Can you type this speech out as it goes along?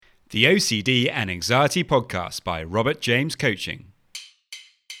The OCD and Anxiety Podcast by Robert James Coaching.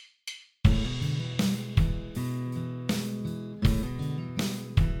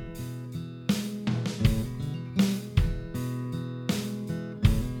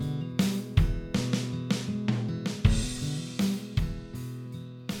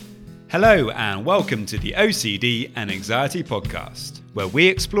 Hello and welcome to the OCD and Anxiety Podcast, where we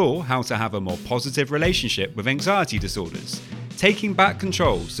explore how to have a more positive relationship with anxiety disorders, taking back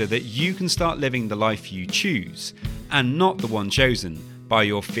control so that you can start living the life you choose and not the one chosen by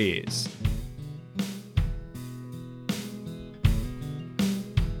your fears.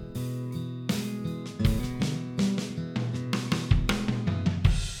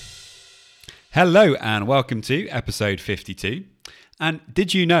 Hello and welcome to episode 52. And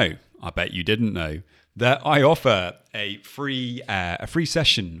did you know, I bet you didn't know, that I offer a free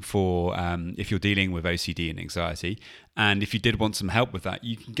session for if you're dealing with OCD and anxiety. And if you did want some help with that,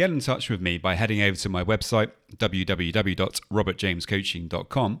 you can get in touch with me by heading over to my website,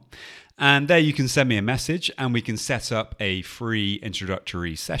 www.robertjamescoaching.com. And there you can send me a message and we can set up a free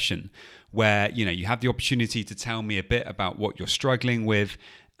introductory session where, you have the opportunity to tell me a bit about what you're struggling with.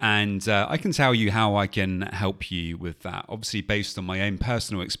 And I can tell you how I can help you with that, obviously based on my own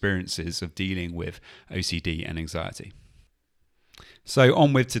personal experiences of dealing with OCD and anxiety. So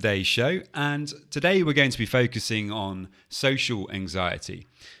on with today's show, and today we're going to be focusing on social anxiety.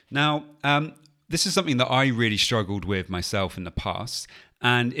 Now, this is something that I really struggled with myself in the past,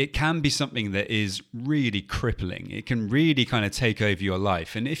 and it can be something that is really crippling. It can really kind of take over your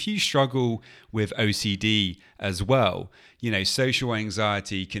life. And if you struggle with OCD as well, social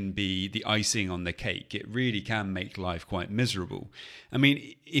anxiety can be the icing on the cake. It really can make life quite miserable. I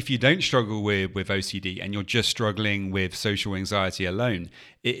mean, if you don't struggle with OCD and you're just struggling with social anxiety alone,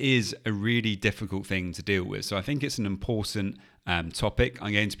 it is a really difficult thing to deal with. So I think it's an important topic.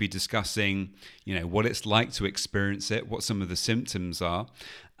 I'm going to be discussing, what it's like to experience it, what some of the symptoms are,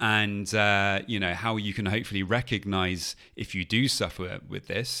 and how you can hopefully recognize if you do suffer with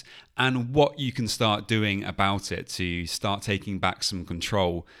this, and what you can start doing about it to start taking back some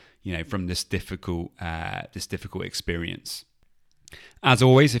control, from this difficult experience. As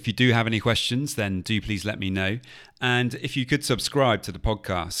always, if you do have any questions, then do please let me know. And if you could subscribe to the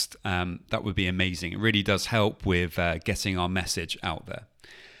podcast, that would be amazing. It really does help with getting our message out there.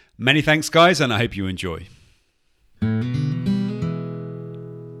 Many thanks, guys, and I hope you enjoy.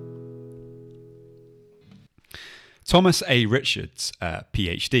 Thomas A. Richards,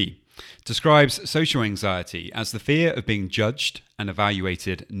 PhD, describes social anxiety as the fear of being judged and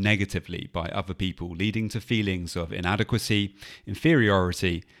evaluated negatively by other people, leading to feelings of inadequacy,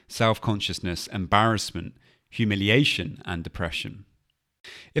 inferiority, self-consciousness, embarrassment, humiliation, and depression.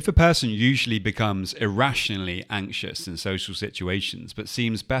 If a person usually becomes irrationally anxious in social situations but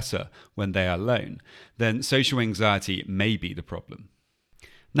seems better when they are alone, then social anxiety may be the problem.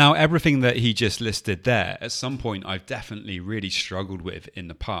 Now, everything that he just listed there, at some point I've definitely really struggled with in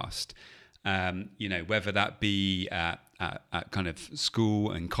the past. Whether that be at kind of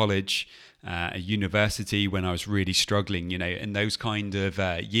school and college, a university when I was really struggling, in those kind of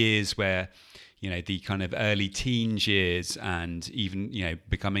years where, the kind of early teens years and even,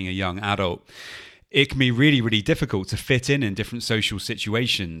 becoming a young adult. It can be really, really difficult to fit in different social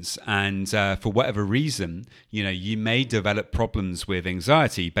situations. And for whatever reason, you may develop problems with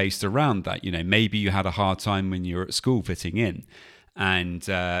anxiety based around that. Maybe you had a hard time when you were at school fitting in. And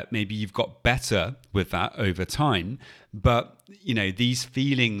maybe you've got better with that over time. But, these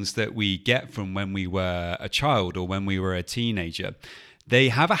feelings that we get from when we were a child or when we were a teenager, they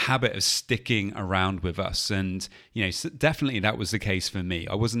have a habit of sticking around with us. And, definitely that was the case for me.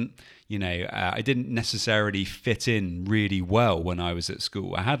 I wasn't, I didn't necessarily fit in really well when I was at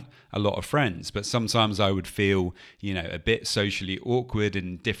school. I had a lot of friends, but sometimes I would feel, a bit socially awkward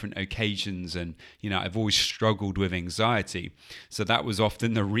in different occasions. And, I've always struggled with anxiety. So that was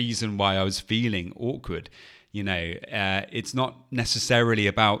often the reason why I was feeling awkward. It's not necessarily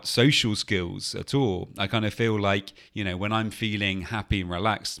about social skills at all. I kind of feel like, when I'm feeling happy and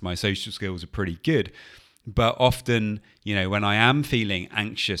relaxed, my social skills are pretty good. But often, when I am feeling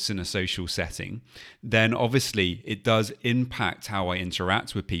anxious in a social setting, then obviously it does impact how I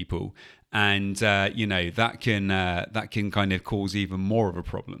interact with people. And, that can kind of cause even more of a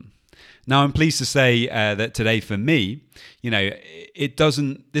problem. Now, I'm pleased to say that today for me,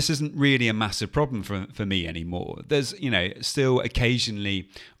 this isn't really a massive problem for me anymore. There's, still occasionally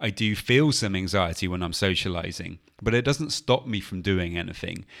I do feel some anxiety when I'm socializing, but it doesn't stop me from doing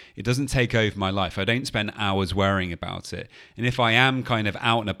anything. It doesn't take over my life. I don't spend hours worrying about it. And if I am kind of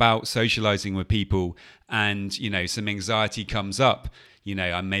out and about socializing with people and, some anxiety comes up,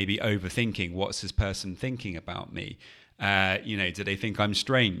 I'm maybe overthinking, what's this person thinking about me? Do they think I'm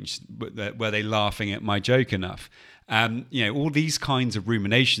strange? Were they laughing at my joke enough? All these kinds of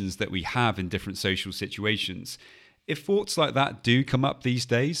ruminations that we have in different social situations. If thoughts like that do come up these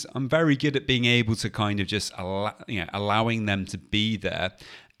days, I'm very good at being able to kind of just allowing them to be there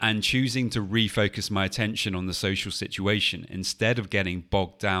and choosing to refocus my attention on the social situation instead of getting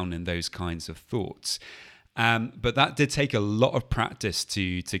bogged down in those kinds of thoughts. But that did take a lot of practice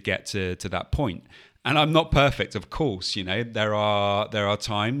to get to that point. And I'm not perfect, of course. There are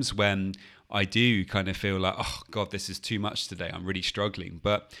times when I do kind of feel like, oh God, this is too much today. I'm really struggling.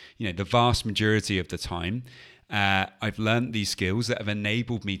 But the vast majority of the time, I've learned these skills that have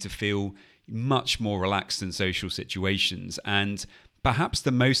enabled me to feel much more relaxed in social situations. And perhaps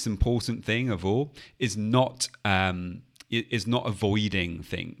the most important thing of all is not avoiding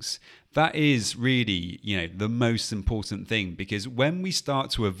things. That is really, the most important thing, because when we start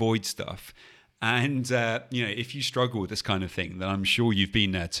to avoid stuff, and if you struggle with this kind of thing, then I'm sure you've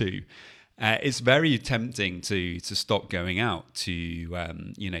been there too. It's very tempting to stop going out, to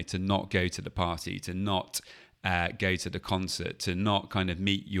not go to the party, to not go to the concert, to not kind of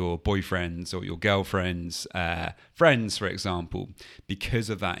meet your boyfriends or your girlfriends, friends, for example, because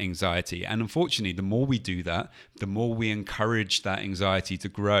of that anxiety. And unfortunately, the more we do that, the more we encourage that anxiety to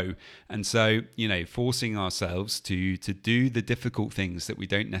grow. And so, forcing ourselves to do the difficult things that we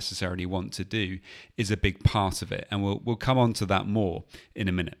don't necessarily want to do is a big part of it. And we'll come on to that more in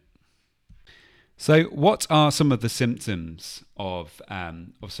a minute. So, what are some of the symptoms of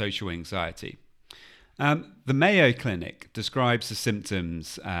social anxiety? The Mayo Clinic describes the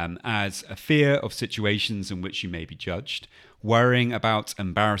symptoms as a fear of situations in which you may be judged, worrying about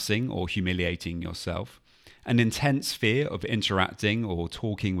embarrassing or humiliating yourself, an intense fear of interacting or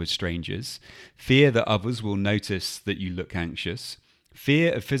talking with strangers, fear that others will notice that you look anxious,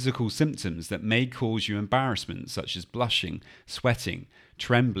 fear of physical symptoms that may cause you embarrassment, such as blushing, sweating,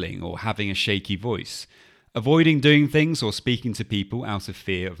 trembling, or having a shaky voice, avoiding doing things or speaking to people out of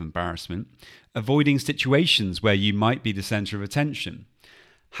fear of embarrassment, avoiding situations where you might be the center of attention,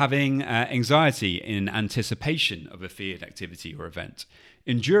 having anxiety in anticipation of a feared activity or event,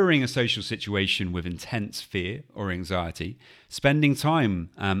 enduring a social situation with intense fear or anxiety, spending time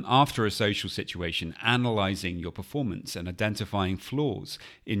after a social situation analyzing your performance and identifying flaws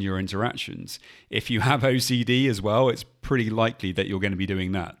in your interactions. If you have OCD as well, it's pretty likely that you're going to be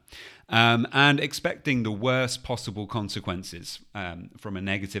doing that. And expecting the worst possible consequences from a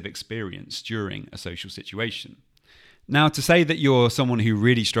negative experience during a social situation. Now, to say that you're someone who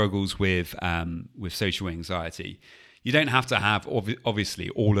really struggles with social anxiety, you don't have to have, obviously,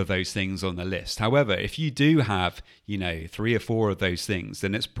 all of those things on the list. However, if you do have, 3 or 4 of those things,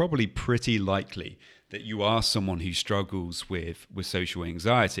 then it's probably pretty likely that you are someone who struggles with social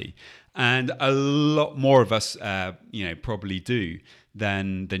anxiety. And a lot more of us, probably do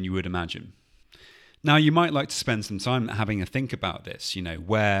than you would imagine. Now, you might like to spend some time having a think about this.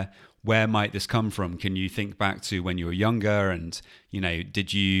 Where might this come from? Can you think back to when you were younger and,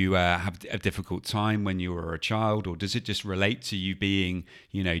 did you have a difficult time when you were a child, or does it just relate to you being,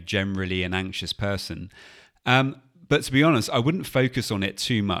 generally an anxious person? But to be honest, I wouldn't focus on it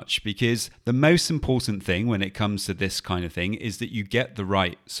too much, because the most important thing when it comes to this kind of thing is that you get the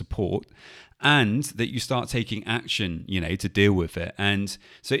right support and that you start taking action, to deal with it. And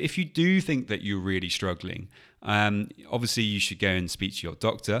so if you do think that you're really struggling, obviously you should go and speak to your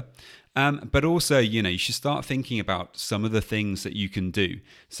doctor. But also, you should start thinking about some of the things that you can do.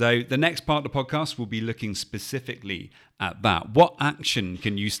 So the next part of the podcast will be looking specifically at that. What action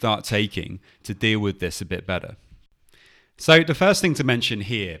can you start taking to deal with this a bit better? So the first thing to mention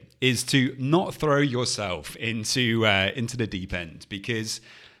here is to not throw yourself into the deep end, because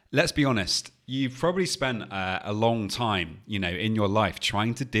let's be honest, you've probably spent a long time, in your life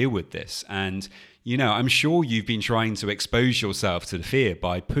trying to deal with this. And, I'm sure you've been trying to expose yourself to the fear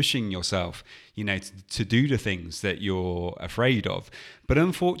by pushing yourself, to do the things that you're afraid of. But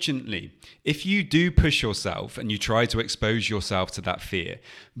unfortunately, if you do push yourself and you try to expose yourself to that fear,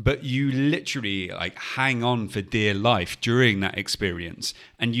 but you literally hang on for dear life during that experience,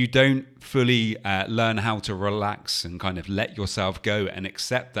 and you don't fully learn how to relax and kind of let yourself go and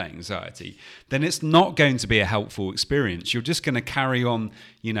accept that anxiety, then it's not going to be a helpful experience. You're just going to carry on,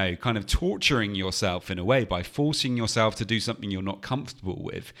 kind of torturing yourself in a way by forcing yourself to do something you're not comfortable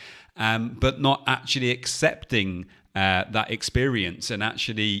with, but not actually accepting that experience and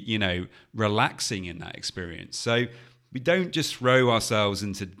actually, relaxing in that experience. So we don't just throw ourselves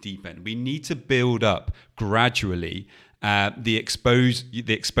into the deep end. We need to build up gradually the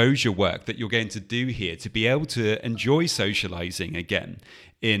exposure work that you're going to do here to be able to enjoy socializing again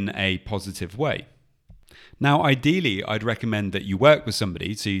in a positive way. Now, ideally, I'd recommend that you work with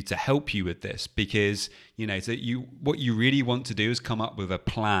somebody to help you with this, because what you really want to do is come up with a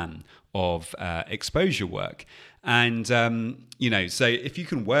plan of exposure work. And so if you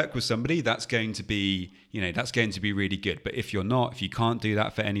can work with somebody, that's going to be really good. But if you can't do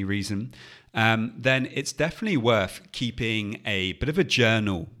that for any reason, then it's definitely worth keeping a bit of a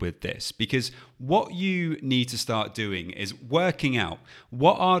journal with this, because what you need to start doing is working out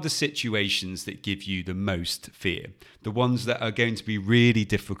what are the situations that give you the most fear, the ones that are going to be really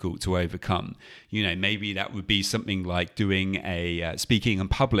difficult to overcome. Maybe that would be something like doing speaking in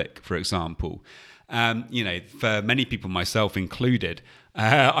public, for example. For many people, myself included,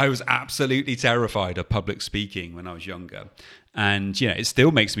 I was absolutely terrified of public speaking when I was younger. And, it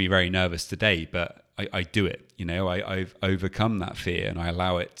still makes me very nervous today, but I do it. I've overcome that fear, and I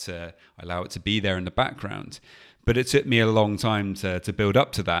allow it to be there in the background. But it took me a long time to build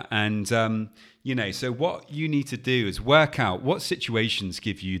up to that. And, so what you need to do is work out what situations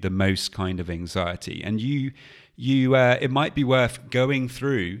give you the most kind of anxiety. And it might be worth going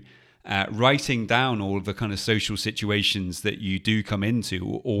through writing down all of the kind of social situations that you do come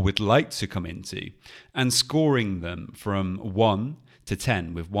into or would like to come into, and scoring them from 1 to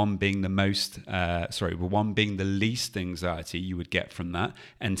 10, with 1 being the least anxiety you would get from that,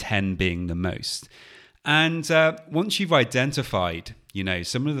 and 10 being the most. And once you've identified,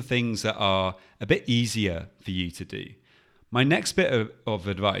 some of the things that are a bit easier for you to do, my next bit of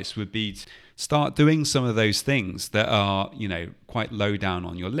advice would be to start doing some of those things that are, quite low down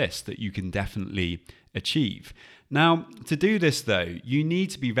on your list that you can definitely achieve. Now, to do this though, you need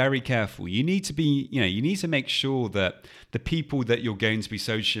to be very careful. You need to make sure that the people that you're going to be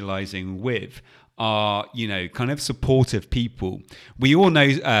socializing with are, kind of supportive people. We all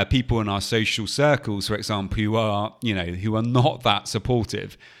know people in our social circles, for example, who are not that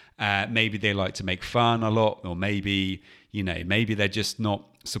supportive. Maybe they like to make fun a lot, or maybe they're just not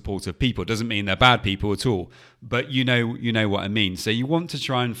supportive people. It doesn't mean they're bad people at all, but you know what I mean. So you want to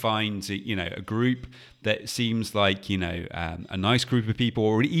try and find a group that seems like a nice group of people,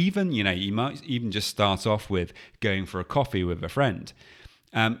 or even you might even just start off with going for a coffee with a friend.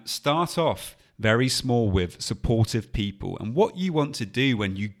 Start off very small with supportive people, and what you want to do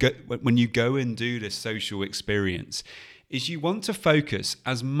when you go and do this social experience is you want to focus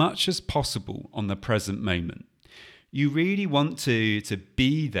as much as possible on the present moment. You really want to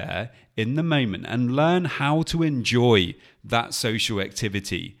be there in the moment and learn how to enjoy that social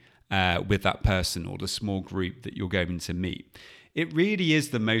activity with that person or the small group that you're going to meet. It really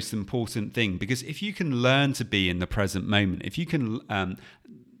is the most important thing, because if you can learn to be in the present moment, if you can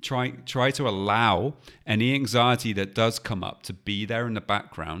try to allow any anxiety that does come up to be there in the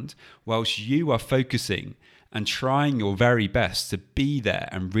background whilst you are focusing and trying your very best to be there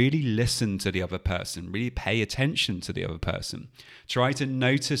and really listen to the other person, really pay attention to the other person. Try to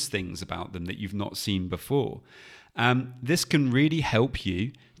notice things about them that you've not seen before. This can really help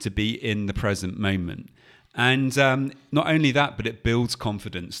you to be in the present moment. And not only that, but it builds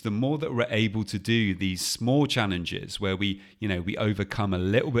confidence. The more that we're able to do these small challenges where we overcome a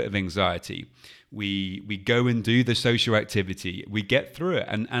little bit of anxiety, we go and do the social activity, we get through it.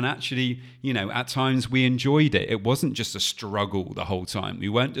 And actually, at times we enjoyed it. It wasn't just a struggle the whole time. We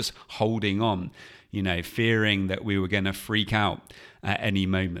weren't just holding on, fearing that we were going to freak out at any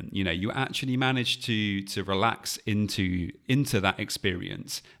moment. You actually managed to relax into that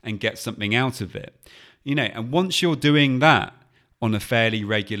experience and get something out of it. And once you're doing that on a fairly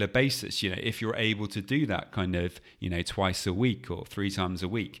regular basis, if you're able to do that kind of, twice a week or 3 times a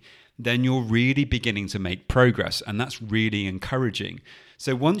week, then you're really beginning to make progress. And that's really encouraging.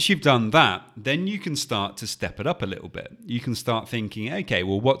 So once you've done that, then you can start to step it up a little bit. You can start thinking, okay,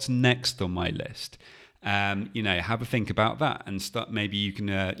 well, what's next on my list? Have a think about that, and start. Maybe you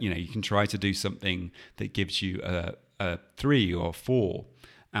can try to do something that gives you a 3 or 4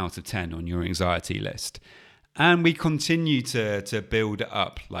 out of 10 on your anxiety list. And we continue to build it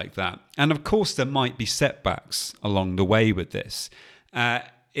up like that. And of course, there might be setbacks along the way with this.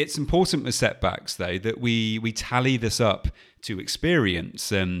 It's important with setbacks, though, that we tally this up to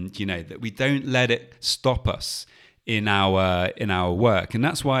experience, and that we don't let it stop us in our work. And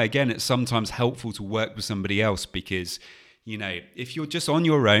that's why, again, it's sometimes helpful to work with somebody else, because if you're just on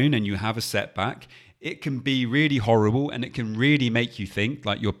your own and you have a setback, it can be really horrible, and it can really make you think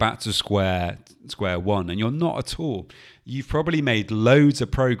like you're back to square one, and you're not at all. You've probably made loads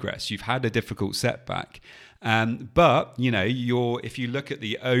of progress. You've had a difficult setback. But if you look at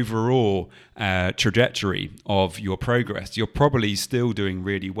the overall trajectory of your progress, you're probably still doing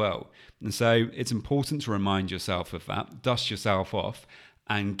really well. And so it's important to remind yourself of that, dust yourself off,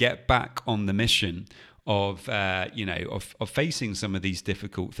 and get back on the mission of facing some of these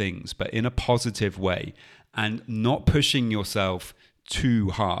difficult things, but in a positive way, and not pushing yourself too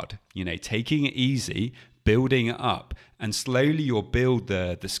hard. Taking it easy, building it up, and slowly you'll build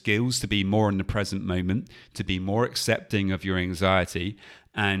the skills to be more in the present moment, to be more accepting of your anxiety,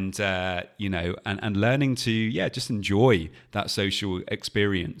 and learning to just enjoy that social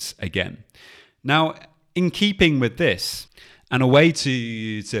experience again. Now, in keeping with this, and a way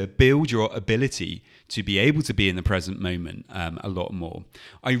to build your ability to be able to be in the present moment a lot more,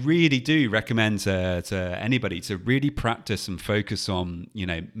 I really do recommend to anybody to really practice and focus on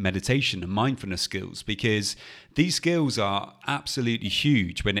meditation and mindfulness skills, because these skills are absolutely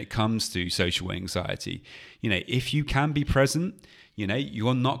huge when it comes to social anxiety. If you can be present,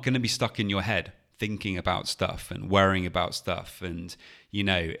 you're not going to be stuck in your head thinking about stuff and worrying about stuff, and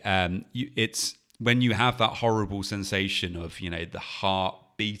it's when you have that horrible sensation of the heart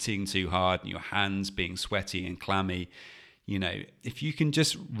beating too hard and your hands being sweaty and clammy, if you can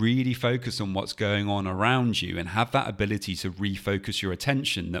just really focus on what's going on around you and have that ability to refocus your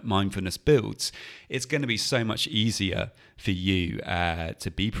attention that mindfulness builds, it's going to be so much easier for you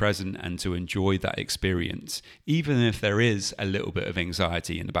to be present and to enjoy that experience, even if there is a little bit of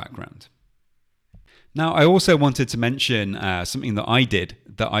anxiety in the background. Now, I also wanted to mention something that I did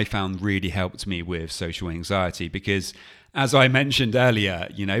that I found really helped me with social anxiety, because as I mentioned earlier,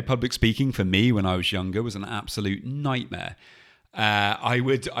 public speaking for me when I was younger was an absolute nightmare. I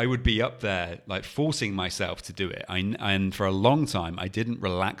would be up there like forcing myself to do it. And for a long time, I didn't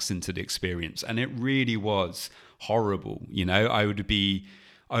relax into the experience, and it really was horrible. I would be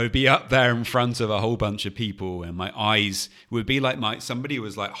up there in front of a whole bunch of people, and my eyes would be like somebody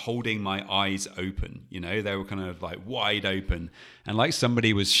was like holding my eyes open. They were kind of like wide open, and like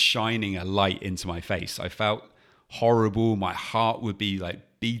somebody was shining a light into my face. I felt horrible. My heart would be like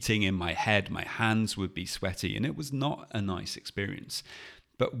beating in my head. My hands would be sweaty, and it was not a nice experience.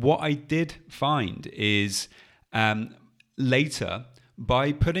 But what I did find is later,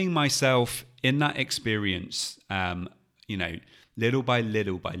 by putting myself in that experience, little by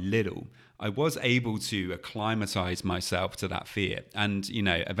little, I was able to acclimatize myself to that fear, and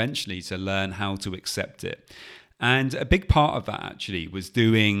eventually to learn how to accept it. And a big part of that actually was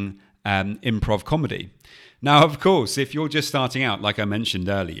doing improv comedy. Now, of course, if you're just starting out, like I mentioned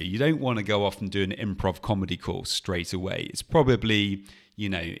earlier, you don't want to go off and do an improv comedy course straight away. It's probably,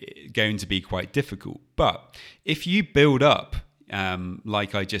 going to be quite difficult. But if you build up,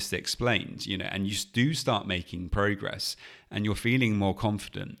 like I just explained, and you do start making progress and you're feeling more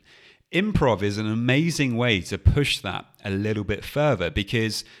confident, improv is an amazing way to push that a little bit further,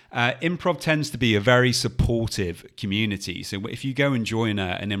 because improv tends to be a very supportive community. So if you go and join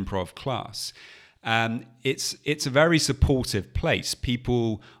an improv class, it's a very supportive place.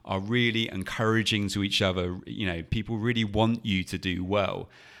 People are really encouraging to each other. People really want you to do well,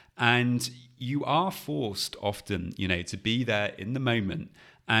 and you are forced often, to be there in the moment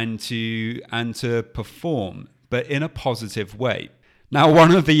and to perform, but in a positive way. Now,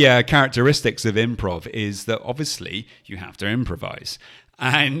 one of the characteristics of improv is that obviously you have to improvise.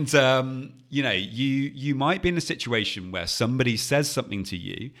 And, you might be in a situation where somebody says something to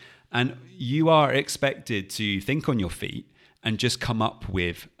you, and you are expected to think on your feet and just come up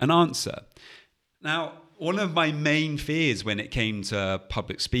with an answer. Now, one of my main fears when it came to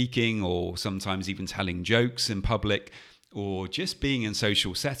public speaking, or sometimes even telling jokes in public, or just being in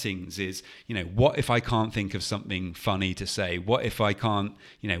social settings is, what if I can't think of something funny to say? What if I can't,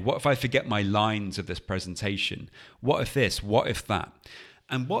 what if I forget my lines of this presentation? What if this? What if that?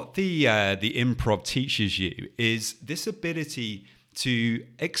 And what the improv teaches you is this ability to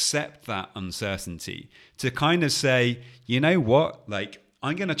accept that uncertainty, to kind of say,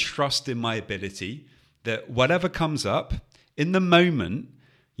 I'm going to trust in my ability that whatever comes up in the moment,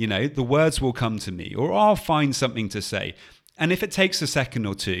 the words will come to me, or I'll find something to say. And if it takes a second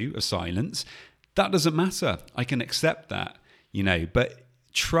or two of silence, that doesn't matter. I can accept that, but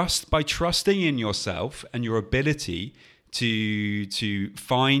by trusting in yourself and your ability to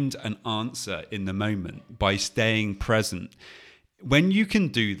find an answer in the moment, by staying present. When you can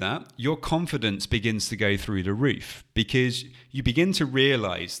do that, your confidence begins to go through the roof, because you begin to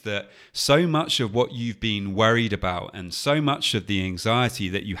realize that so much of what you've been worried about and so much of the anxiety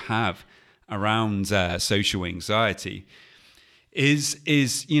that you have around social anxiety is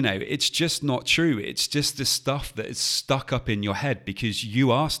it's just not true. It's just the stuff that is stuck up in your head because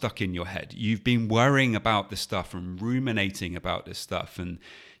you are stuck in your head. You've been worrying about this stuff and ruminating about this stuff, and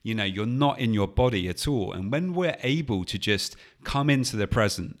you're not in your body at all. And when we're able to just come into the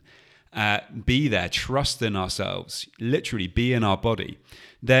present, be there, trust in ourselves, literally be in our body,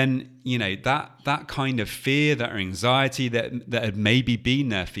 then that kind of fear, that anxiety that had maybe been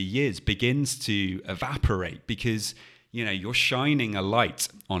there for years begins to evaporate, because you're shining a light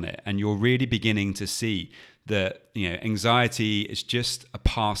on it, and you're really beginning to see that anxiety is just a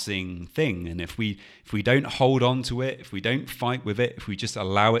passing thing. And if we don't hold on to it, if we don't fight with it, if we just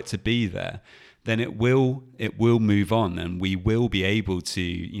allow it to be there, then it will move on, and we will be able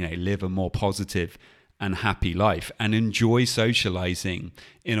to live a more positive and happy life and enjoy socializing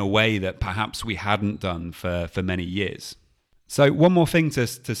in a way that perhaps we hadn't done for many years. So one more thing to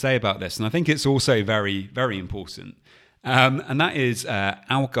say about this, and I think it's also very, very important, and that is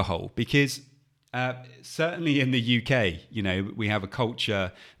alcohol, because certainly in the UK, we have a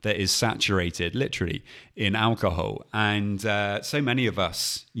culture that is saturated literally in alcohol, and so many of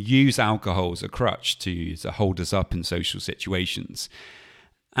us use alcohol as a crutch to hold us up in social situations.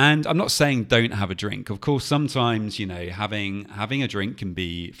 And I'm not saying don't have a drink. Of course, sometimes, having a drink can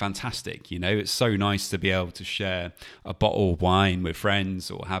be fantastic. It's so nice to be able to share a bottle of wine with friends,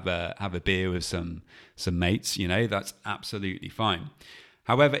 or have a beer with some mates. That's absolutely fine.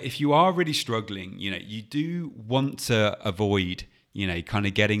 However, if you are really struggling, you do want to avoid, kind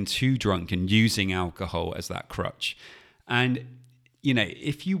of getting too drunk and using alcohol as that crutch. And,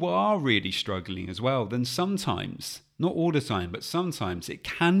 if you are really struggling as well, then sometimes, not all the time, but sometimes it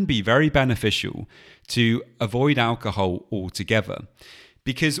can be very beneficial to avoid alcohol altogether.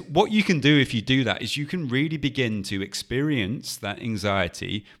 Because what you can do if you do that is you can really begin to experience that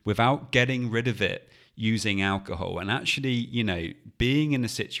anxiety without getting rid of it using alcohol, and actually, being in a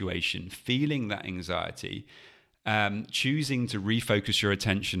situation, feeling that anxiety, choosing to refocus your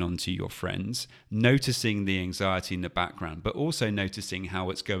attention onto your friends, noticing the anxiety in the background, but also noticing how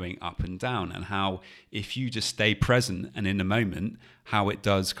it's going up and down, and how if you just stay present and in the moment, how it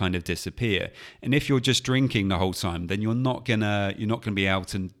does kind of disappear. And if you're just drinking the whole time, then you're not gonna be able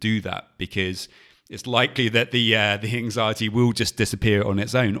to do that, because it's likely that the anxiety will just disappear on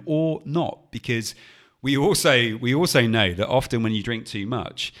its own, or not, because we also know that often when you drink too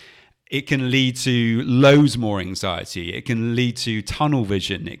much, it can lead to loads more anxiety. It can lead to tunnel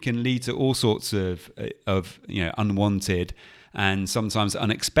vision. It can lead to all sorts of unwanted and sometimes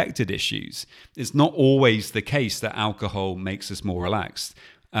unexpected issues. It's not always the case that alcohol makes us more relaxed.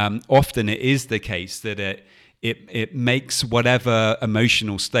 Often it is the case that it makes whatever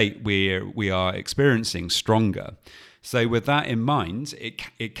emotional state we are experiencing stronger. So with that in mind,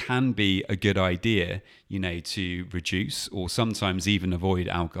 it can be a good idea, to reduce or sometimes even avoid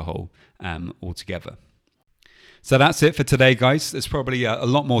alcohol altogether. So that's it for today, guys. There's probably a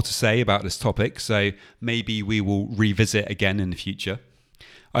lot more to say about this topic, so maybe we will revisit again in the future.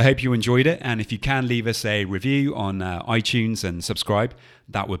 I hope you enjoyed it, and if you can leave us a review on iTunes and subscribe,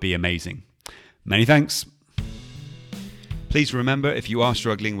 that would be amazing. Many thanks. Please remember, if you are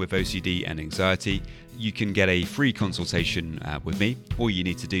struggling with OCD and anxiety, you can get a free consultation with me. All you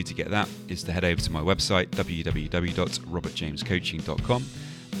need to do to get that is to head over to my website, www.robertjamescoaching.com,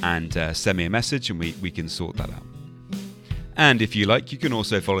 and send me a message, and we can sort that out. And if you like, you can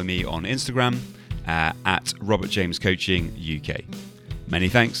also follow me on Instagram at Robert James Coaching UK. Many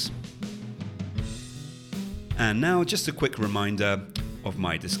thanks. And now just a quick reminder of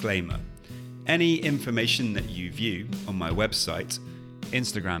my disclaimer. Any information that you view on my website,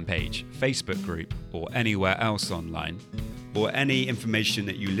 Instagram page, Facebook group, or anywhere else online, or any information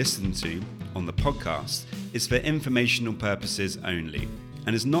that you listen to on the podcast is for informational purposes only,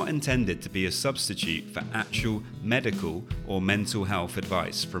 and is not intended to be a substitute for actual medical or mental health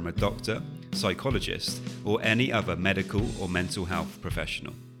advice from a doctor, psychologist, or any other medical or mental health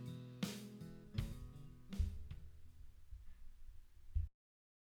professional.